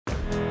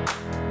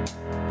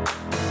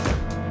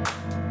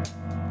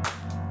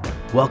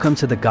Welcome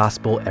to the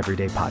Gospel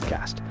Everyday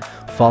Podcast,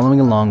 following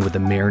along with the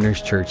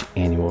Mariners Church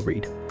annual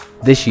read.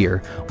 This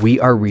year, we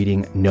are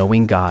reading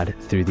Knowing God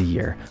Through the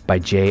Year by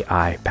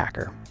J.I.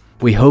 Packer.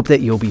 We hope that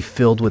you'll be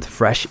filled with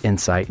fresh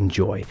insight and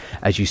joy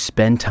as you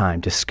spend time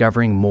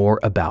discovering more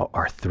about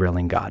our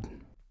thrilling God.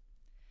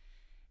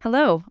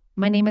 Hello,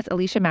 my name is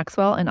Alicia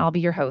Maxwell, and I'll be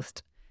your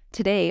host.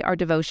 Today, our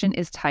devotion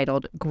is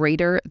titled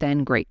Greater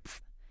Than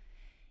Greats.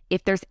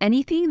 If there's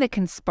anything that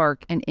can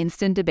spark an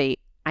instant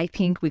debate, I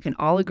think we can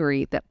all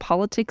agree that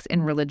politics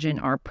and religion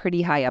are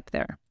pretty high up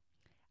there.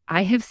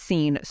 I have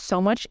seen so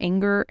much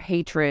anger,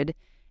 hatred,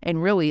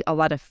 and really a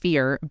lot of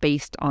fear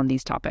based on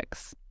these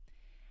topics.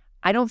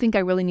 I don't think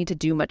I really need to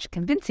do much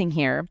convincing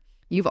here.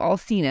 You've all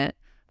seen it,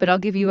 but I'll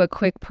give you a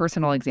quick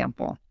personal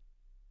example.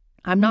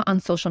 I'm not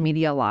on social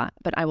media a lot,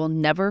 but I will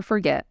never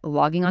forget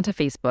logging onto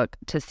Facebook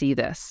to see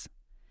this.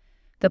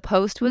 The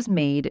post was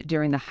made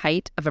during the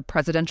height of a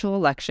presidential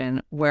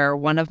election where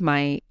one of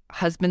my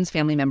husband's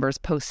family members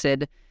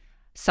posted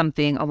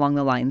something along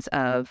the lines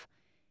of,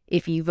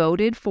 "If you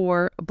voted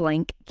for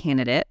blank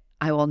candidate,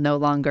 I will no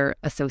longer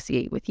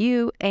associate with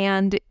you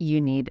and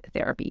you need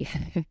therapy."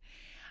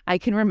 I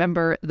can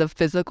remember the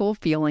physical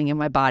feeling in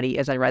my body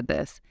as I read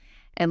this.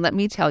 And let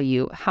me tell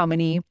you how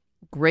many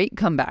great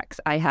comebacks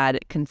I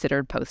had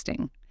considered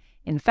posting.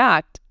 In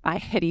fact, I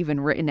had even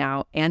written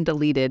out and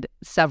deleted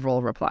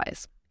several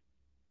replies.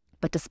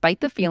 But despite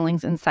the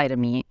feelings inside of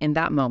me in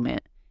that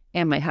moment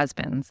and my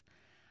husband's,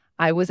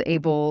 I was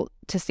able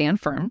to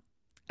stand firm.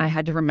 I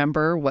had to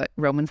remember what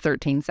Romans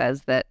 13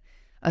 says, that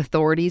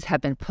authorities have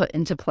been put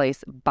into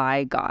place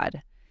by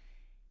God.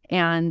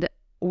 And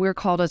we're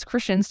called as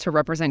Christians to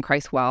represent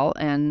Christ well.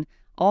 And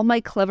all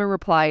my clever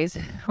replies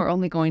were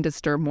only going to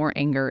stir more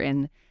anger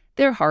in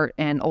their heart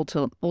and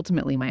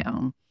ultimately my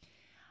own.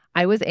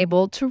 I was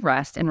able to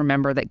rest and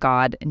remember that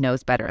God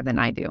knows better than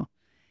I do.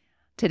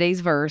 Today's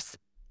verse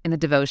in the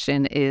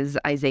devotion is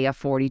Isaiah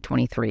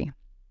 40:23.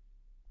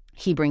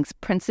 He brings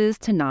princes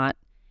to naught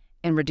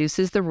and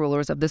reduces the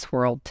rulers of this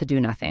world to do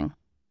nothing.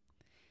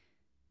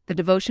 The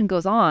devotion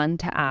goes on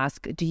to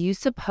ask, do you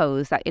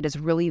suppose that it is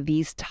really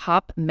these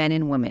top men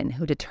and women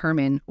who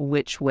determine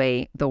which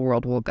way the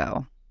world will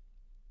go?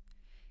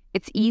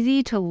 It's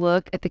easy to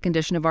look at the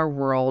condition of our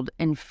world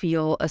and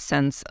feel a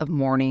sense of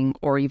mourning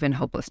or even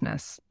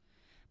hopelessness.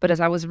 But as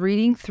I was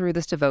reading through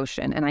this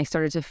devotion and I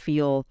started to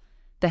feel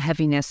the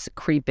heaviness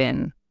creep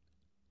in,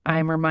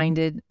 I'm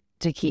reminded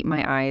to keep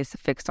my eyes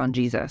fixed on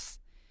Jesus.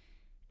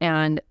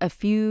 And a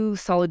few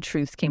solid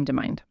truths came to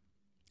mind.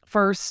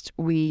 First,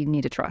 we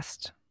need to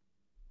trust.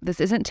 This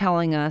isn't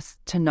telling us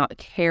to not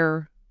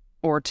care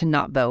or to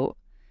not vote,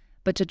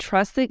 but to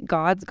trust that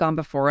God's gone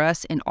before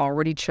us and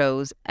already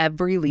chose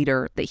every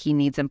leader that he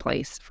needs in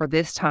place for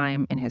this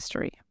time in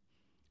history.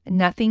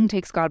 Nothing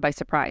takes God by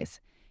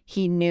surprise.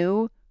 He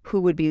knew who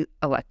would be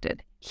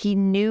elected. He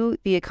knew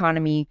the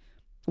economy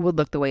would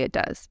look the way it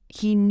does.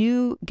 He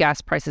knew gas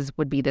prices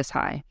would be this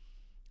high.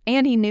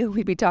 And he knew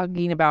we'd be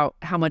talking about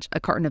how much a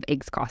carton of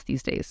eggs costs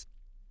these days.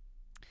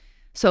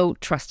 So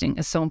trusting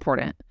is so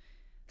important.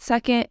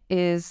 Second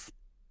is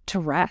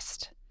to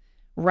rest.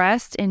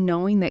 Rest in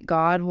knowing that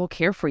God will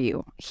care for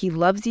you. He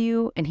loves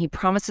you and he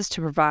promises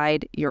to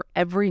provide your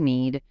every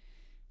need,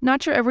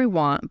 not your every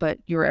want, but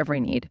your every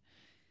need.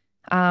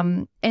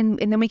 And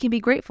then we can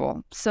be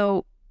grateful.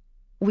 So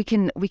we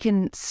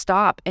can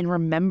stop and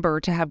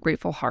remember to have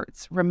grateful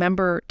hearts.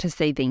 Remember to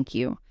say thank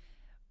you.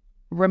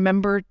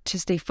 Remember to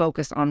stay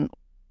focused on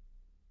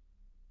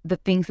the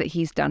things that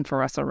he's done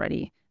for us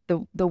already,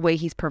 the way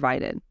he's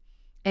provided.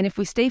 And if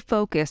we stay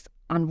focused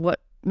on what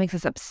makes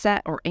us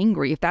upset or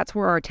angry, if that's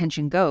where our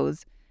attention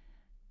goes,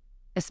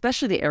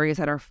 especially the areas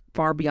that are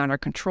far beyond our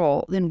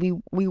control, then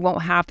we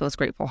won't have those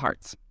grateful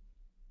hearts.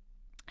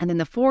 And then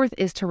the fourth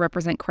is to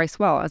represent Christ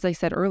well. As I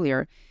said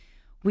earlier,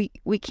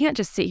 we can't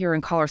just sit here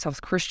and call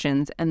ourselves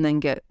Christians and then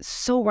get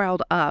so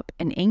riled up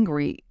and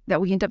angry that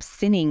we end up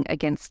sinning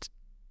against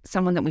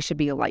someone that we should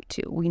be a light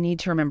to. We need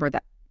to remember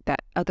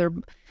that other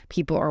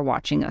people are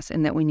watching us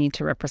and that we need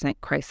to represent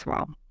Christ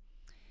well.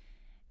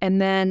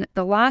 And then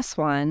the last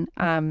one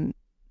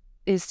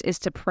is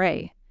to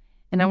pray.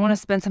 And I want to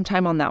spend some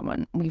time on that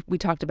one. We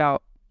talked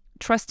about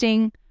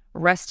trusting,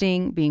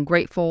 resting, being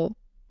grateful,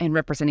 and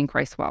representing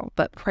Christ well.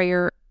 But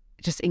prayer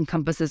just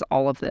encompasses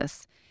all of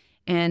this.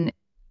 And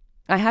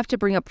I have to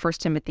bring up 1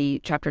 Timothy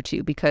chapter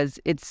 2 because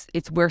it's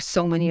where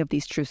so many of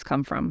these truths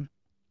come from.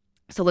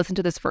 So listen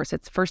to this verse.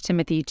 It's 1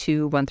 Timothy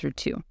 2,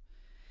 1-2.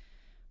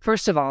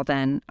 First of all,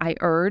 then, I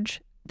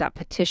urge that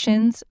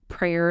petitions,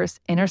 prayers,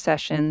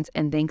 intercessions,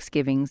 and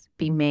thanksgivings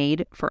be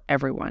made for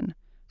everyone,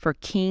 for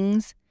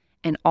kings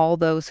and all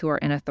those who are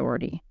in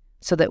authority,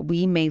 so that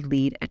we may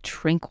lead a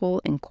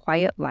tranquil and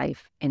quiet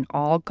life in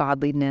all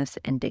godliness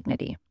and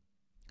dignity.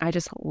 I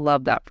just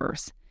love that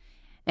verse.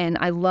 And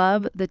I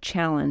love the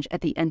challenge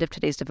at the end of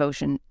today's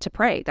devotion to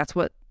pray. That's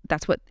what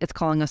it's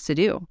calling us to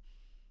do.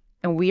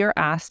 And we are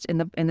asked in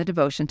the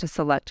devotion to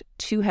select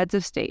two heads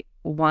of state,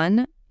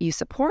 one you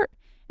support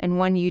and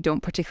one you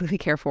don't particularly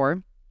care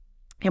for.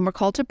 And we're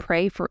called to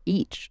pray for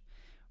each.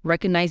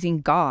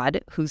 recognizing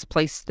God, who's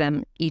placed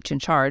them each in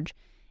charge,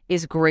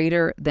 is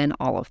greater than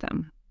all of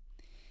them.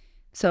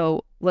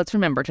 So let's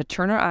remember to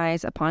turn our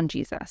eyes upon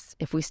Jesus.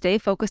 If we stay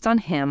focused on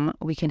him,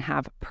 we can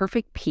have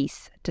perfect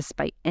peace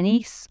despite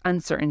any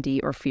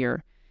uncertainty or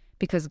fear,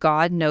 because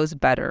God knows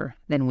better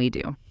than we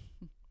do.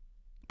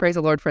 Praise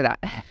the Lord for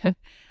that.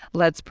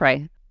 Let's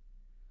pray.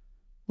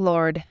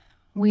 Lord,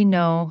 we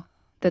know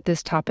that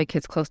this topic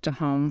hits close to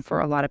home for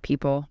a lot of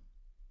people.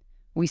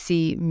 We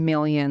see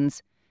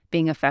millions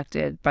being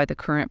affected by the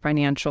current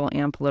financial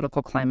and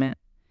political climate.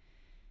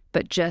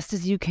 But just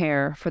as you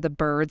care for the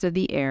birds of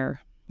the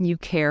air, you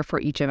care for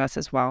each of us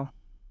as well.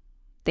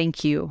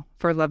 Thank you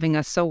for loving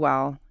us so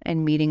well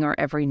and meeting our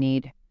every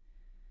need.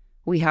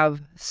 We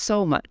have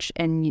so much,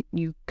 and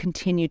you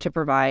continue to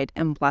provide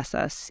and bless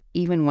us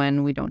even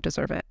when we don't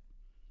deserve it.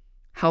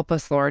 Help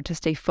us, Lord, to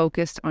stay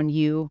focused on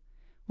you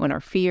when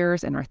our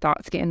fears and our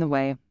thoughts get in the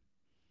way.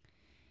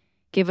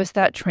 Give us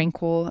that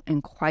tranquil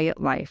and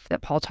quiet life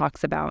that Paul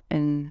talks about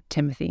in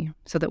Timothy,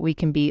 so that we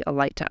can be a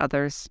light to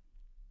others.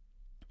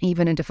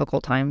 Even in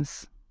difficult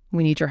times,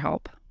 we need your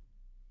help.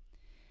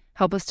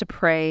 Help us to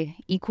pray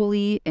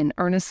equally and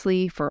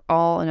earnestly for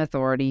all in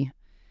authority,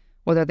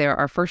 whether they're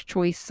our first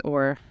choice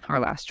or our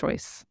last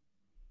choice.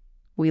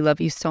 We love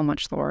you so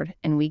much, Lord,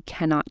 and we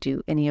cannot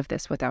do any of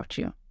this without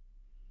you.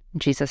 In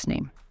Jesus'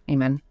 name,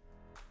 amen.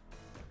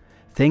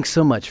 Thanks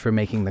so much for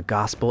making the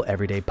Gospel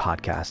Everyday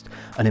podcast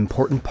an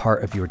important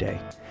part of your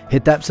day.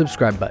 Hit that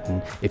subscribe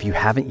button if you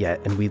haven't yet,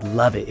 and we'd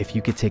love it if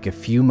you could take a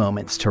few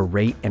moments to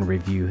rate and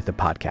review the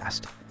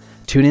podcast.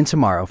 Tune in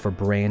tomorrow for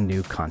brand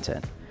new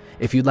content.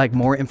 If you'd like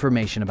more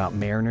information about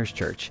Mariners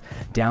Church,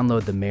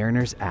 download the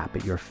Mariners app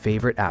at your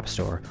favorite app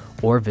store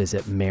or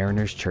visit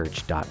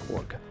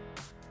marinerschurch.org.